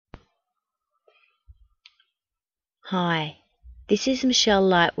Hi, this is Michelle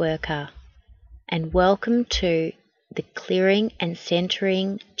Lightworker, and welcome to the Clearing and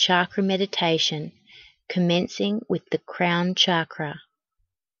Centering Chakra Meditation, commencing with the Crown Chakra.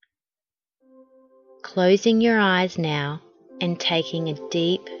 Closing your eyes now and taking a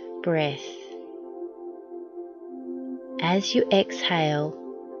deep breath. As you exhale,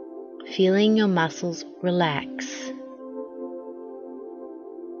 feeling your muscles relax.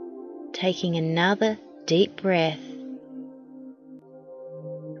 Taking another deep breath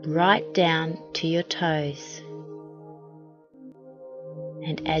right down to your toes.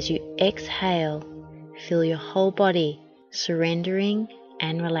 And as you exhale, feel your whole body surrendering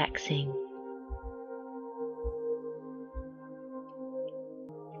and relaxing.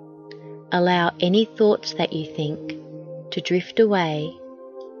 Allow any thoughts that you think to drift away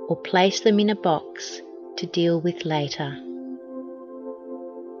or place them in a box to deal with later.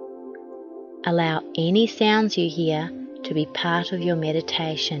 Allow any sounds you hear to be part of your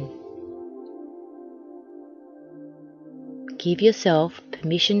meditation. Give yourself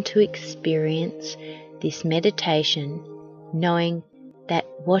permission to experience this meditation, knowing that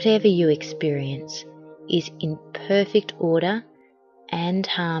whatever you experience is in perfect order and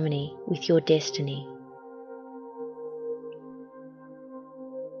harmony with your destiny.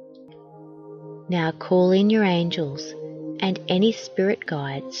 Now call in your angels and any spirit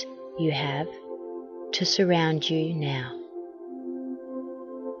guides you have to surround you now.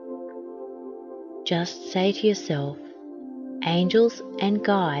 Just say to yourself, "Angels and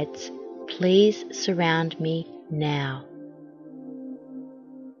guides, please surround me now."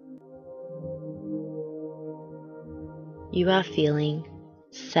 You are feeling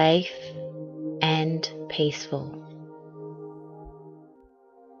safe and peaceful.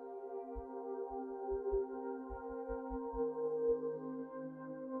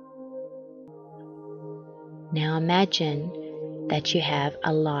 Now imagine that you have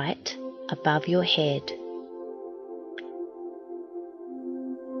a light above your head.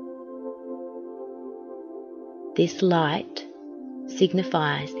 This light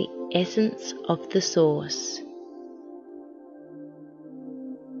signifies the essence of the Source.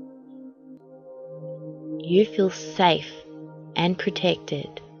 You feel safe and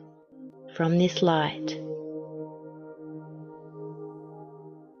protected from this light.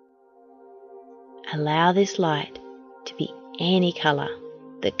 Allow this light to be any color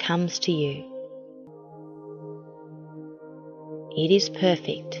that comes to you. It is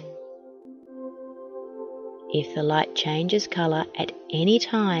perfect. If the light changes color at any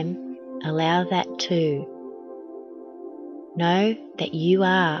time, allow that too. Know that you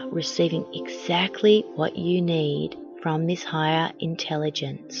are receiving exactly what you need from this higher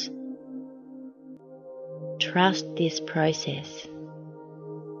intelligence. Trust this process.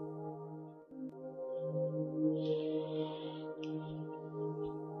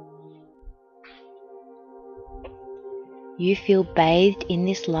 You feel bathed in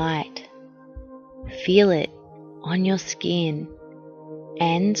this light. Feel it on your skin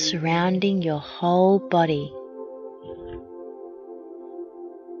and surrounding your whole body.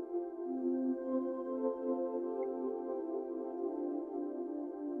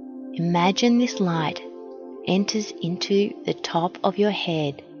 Imagine this light enters into the top of your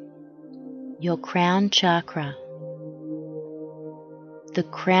head, your crown chakra. The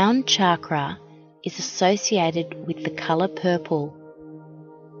crown chakra is associated with the color purple.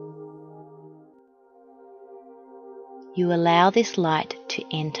 You allow this light to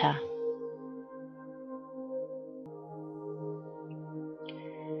enter.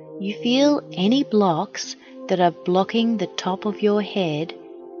 You feel any blocks that are blocking the top of your head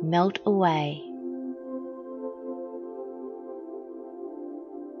melt away.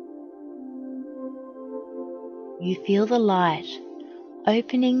 You feel the light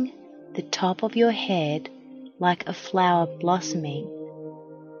opening the top of your head like a flower blossoming.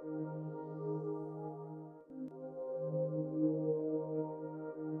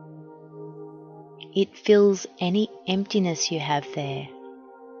 It fills any emptiness you have there.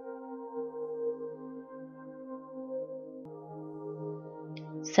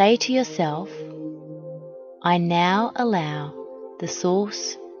 Say to yourself, "I now allow the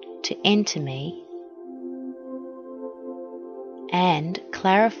Source to enter me and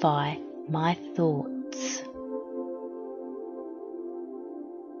clarify my thoughts."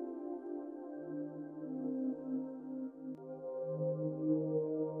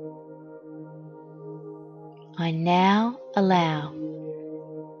 I now allow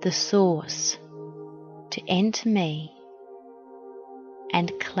the Source to enter me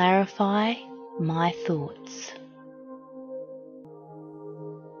and clarify my thoughts.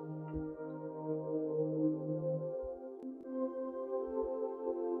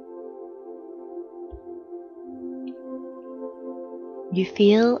 You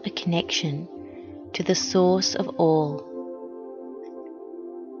feel a connection to the source of all.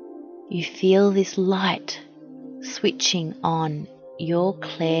 You feel this light switching on your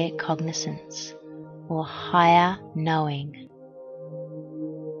claircognizance or higher knowing.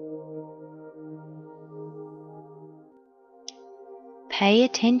 Pay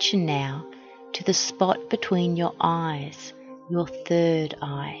attention now to the spot between your eyes, your third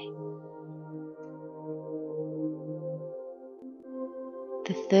eye.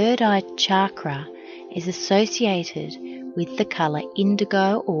 The third eye chakra is associated with the colour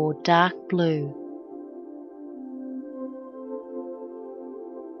indigo or dark blue.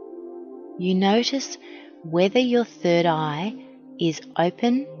 You notice whether your third eye is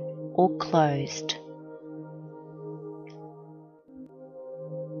open or closed.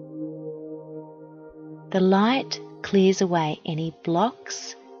 The light clears away any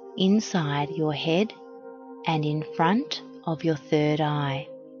blocks inside your head and in front of your third eye.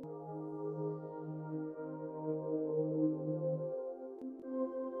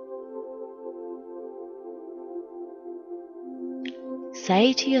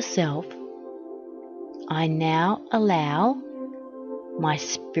 Say to yourself, I now allow my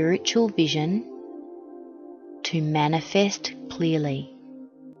spiritual vision to manifest clearly.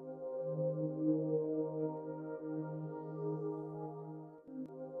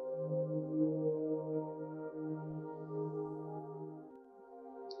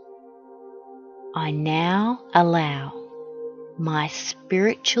 I now allow my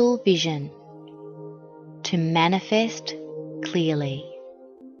spiritual vision to manifest clearly.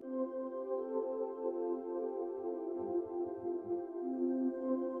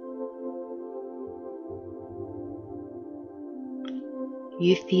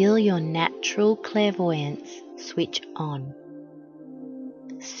 You feel your natural clairvoyance switch on.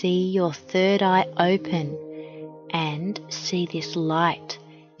 See your third eye open and see this light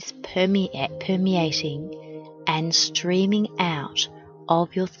is permeating and streaming out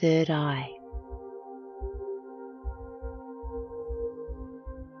of your third eye.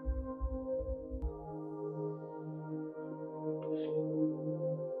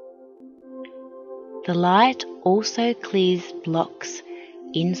 The light also clears blocks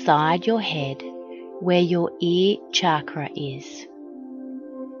inside your head where your ear chakra is.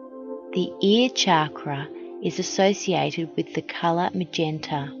 The ear chakra is associated with the colour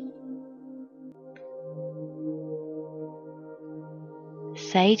magenta.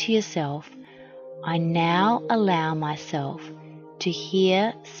 Say to yourself, I now allow myself to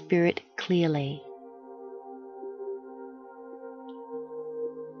hear Spirit clearly.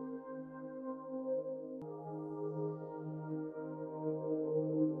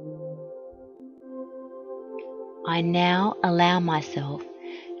 I now allow myself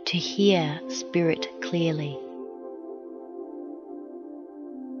to hear Spirit clearly.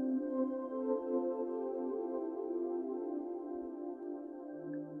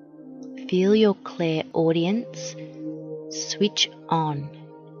 Feel your clairaudience switch on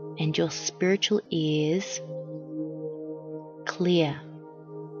and your spiritual ears clear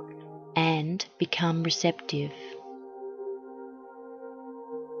and become receptive.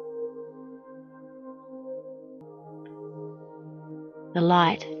 The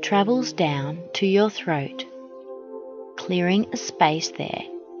light travels down to your throat, clearing a space there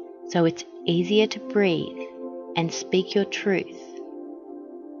so it's easier to breathe and speak your truth.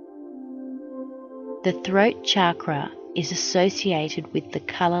 The throat chakra is associated with the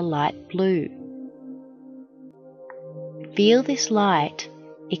colour light blue. Feel this light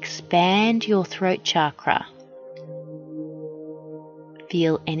expand your throat chakra.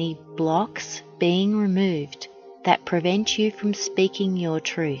 Feel any blocks being removed that prevent you from speaking your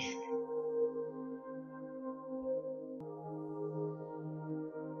truth.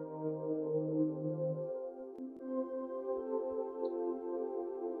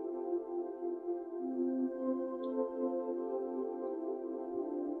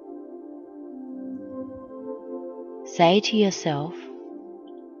 Say to yourself,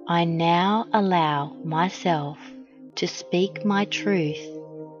 I now allow myself to speak my truth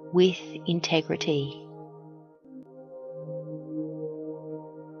with integrity.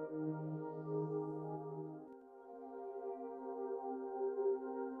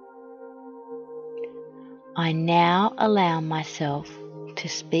 I now allow myself to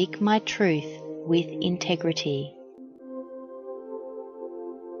speak my truth with integrity.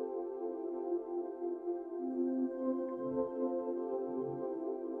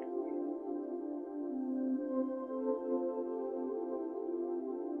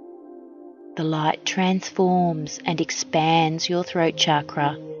 The light transforms and expands your throat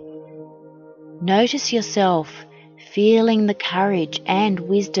chakra. Notice yourself feeling the courage and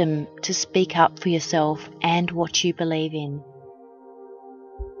wisdom to speak up for yourself and what you believe in.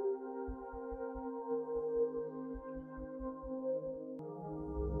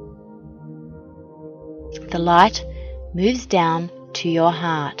 The light moves down to your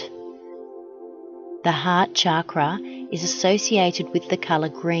heart. The heart chakra is associated with the colour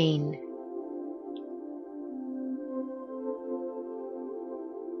green.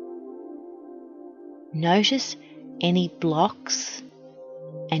 Notice any blocks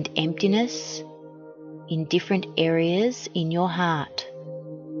and emptiness in different areas in your heart.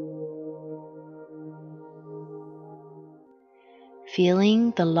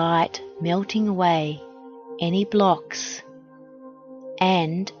 Feeling the light melting away any blocks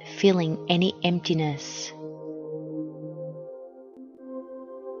and filling any emptiness.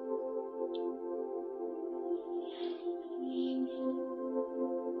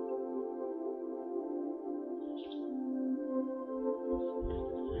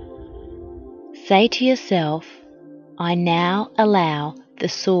 Say to yourself, I now allow the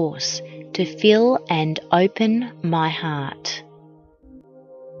source to fill and open my heart.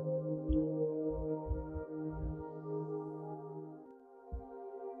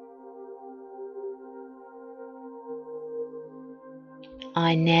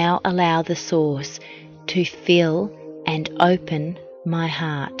 I now allow the source to fill and open my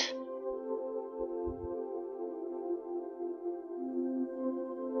heart.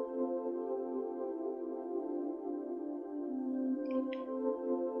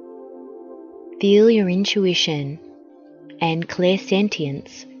 Feel your intuition and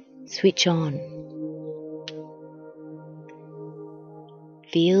clairsentience switch on.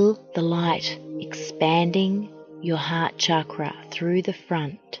 Feel the light expanding your heart chakra through the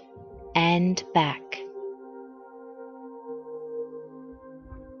front and back.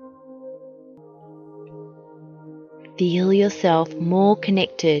 Feel yourself more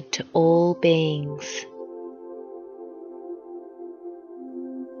connected to all beings.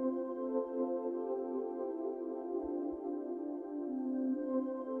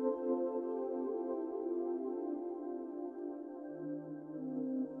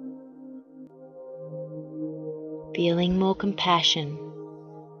 Feeling more compassion,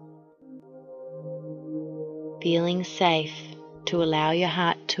 feeling safe to allow your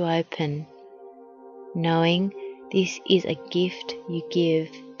heart to open, knowing this is a gift you give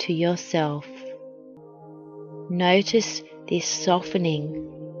to yourself. Notice this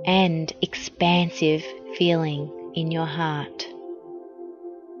softening and expansive feeling in your heart.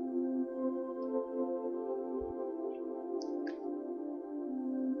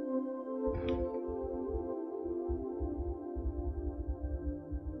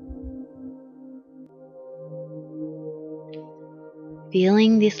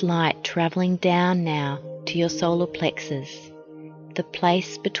 Feeling this light travelling down now to your solar plexus, the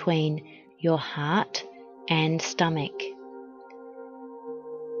place between your heart and stomach.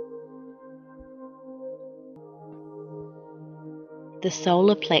 The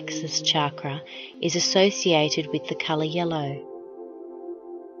solar plexus chakra is associated with the colour yellow.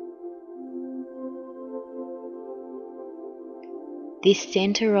 This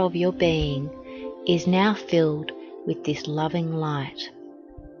centre of your being is now filled with this loving light.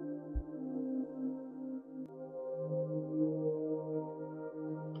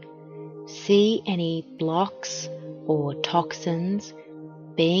 See any blocks or toxins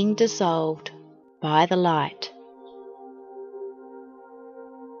being dissolved by the light.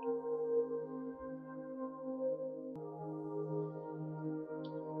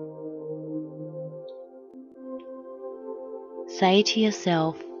 Say to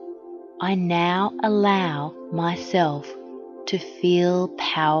yourself, I now allow myself to feel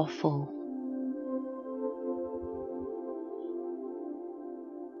powerful.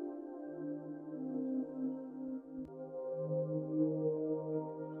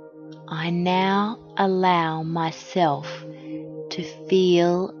 I now allow myself to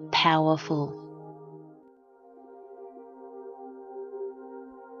feel powerful.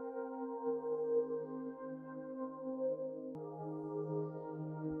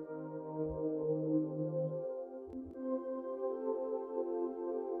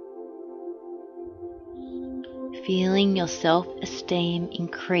 Feeling your self-esteem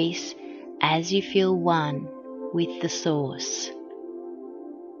increase as you feel one with the Source.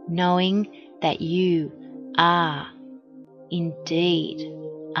 Knowing that you are indeed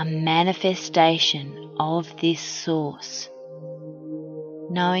a manifestation of this Source.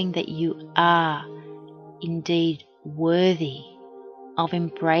 Knowing that you are indeed worthy of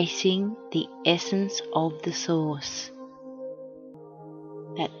embracing the essence of the Source.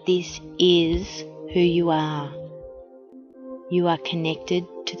 That this is who you are, You are connected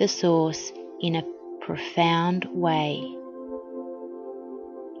to the Source in a profound way.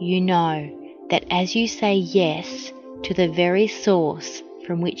 You know that as you say yes to the very Source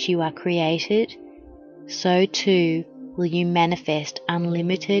from which you are created, so too will you manifest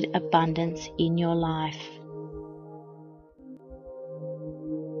unlimited abundance in your life.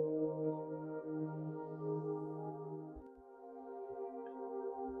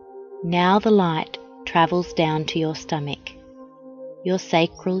 Now the light travels down to your stomach, your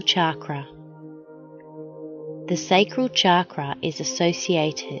sacral chakra. The sacral chakra is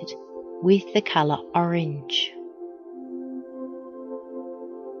associated with the colour orange.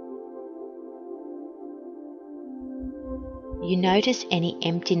 You notice any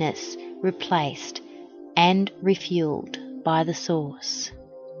emptiness replaced and refueled by the Source.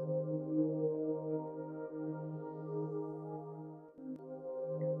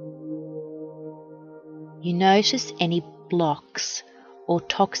 You notice any blocks or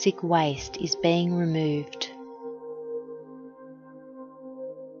toxic waste is being removed.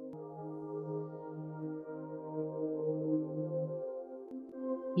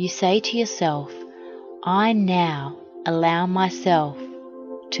 You say to yourself, I now allow myself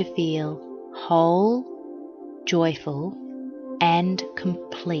to feel whole, joyful, and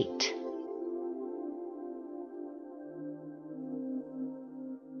complete.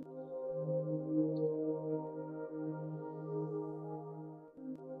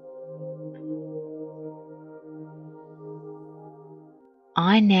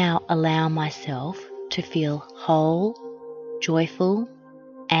 I now allow myself to feel whole, joyful,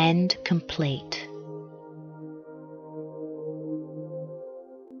 and complete.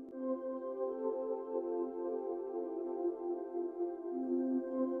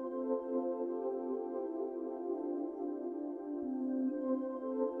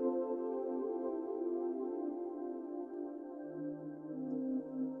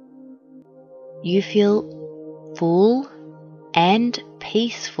 You feel full and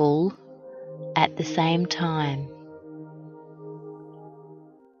peaceful at the same time.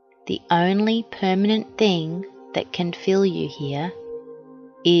 The only permanent thing that can fill you here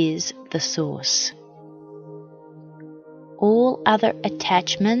is the Source. All other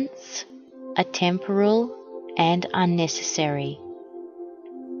attachments are temporal and unnecessary.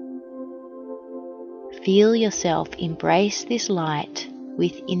 Feel yourself embrace this light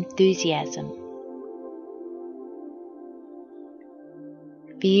with enthusiasm.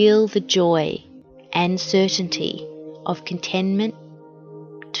 Feel the joy and certainty of contentment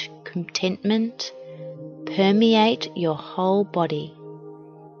permeate your whole body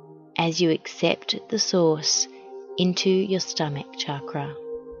as you accept the Source into your stomach chakra.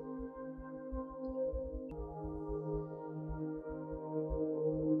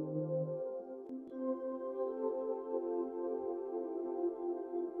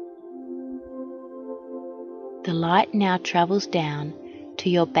 The light now travels down to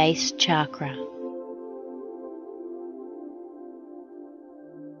your base chakra.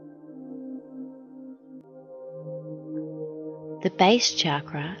 The base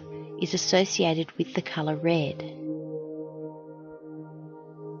chakra is associated with the colour red.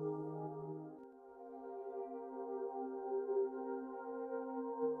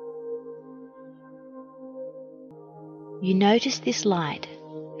 You notice this light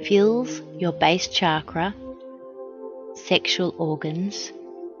fills your base chakra, sexual organs,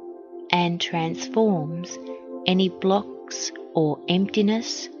 and transforms any blocks or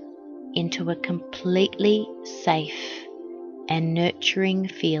emptiness into a completely safe and nurturing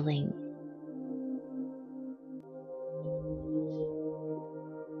feeling.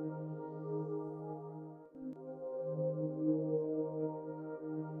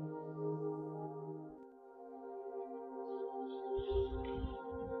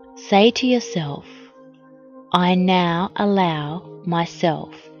 Say to yourself, I now allow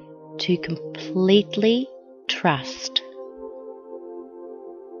myself to completely trust.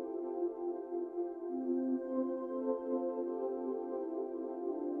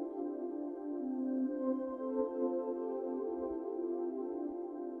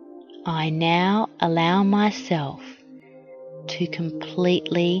 I now allow myself to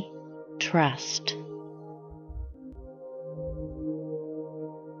completely trust.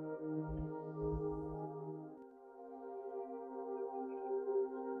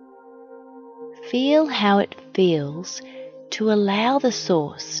 Feel how it feels to allow the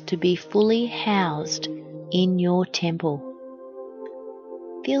Source to be fully housed in your temple.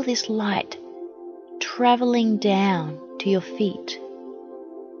 Feel this light travelling down to your feet.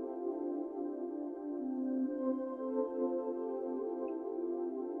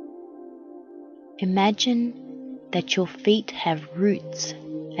 Imagine that your feet have roots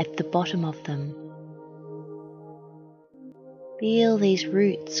at the bottom of them. Feel these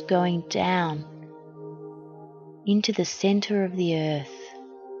roots going down into the center of the earth.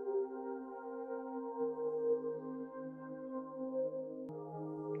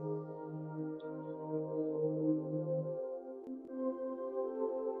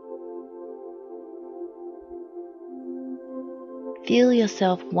 Feel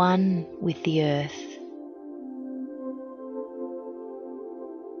yourself one with the earth.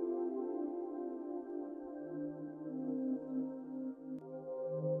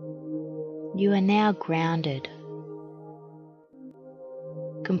 You are now grounded,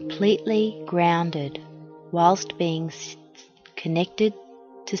 completely grounded, whilst being connected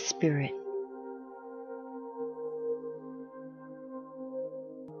to Spirit.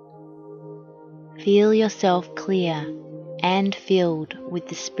 Feel yourself clear and filled with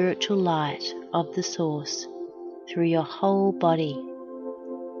the spiritual light of the Source through your whole body,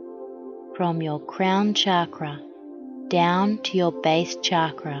 from your crown chakra down to your base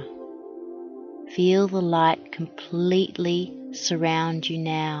chakra. Feel the light completely surround you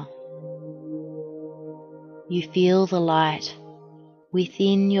now. You feel the light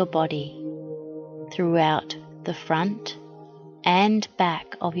within your body, throughout the front and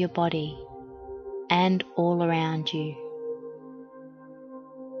back of your body, and all around you.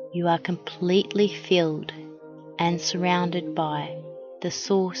 You are completely filled and surrounded by the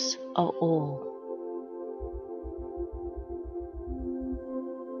Source of all.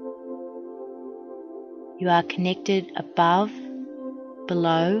 You are connected above,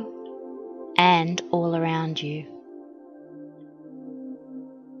 below, and all around you.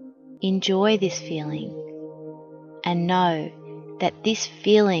 Enjoy this feeling and know that this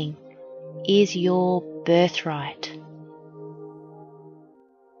feeling is your birthright.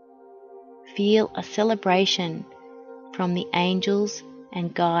 Feel a celebration from the angels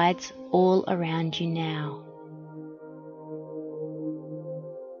and guides all around you now.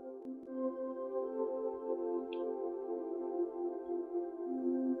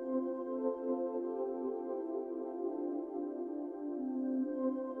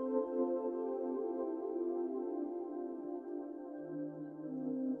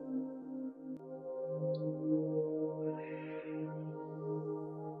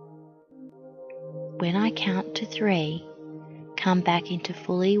 When I count to 3, come back into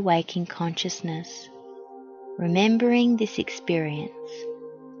fully waking consciousness, remembering this experience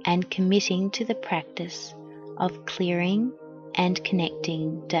and committing to the practice of clearing and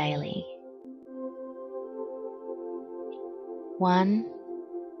connecting daily. 1,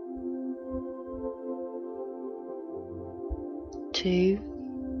 2,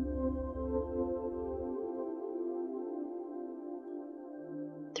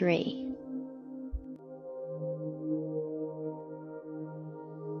 3.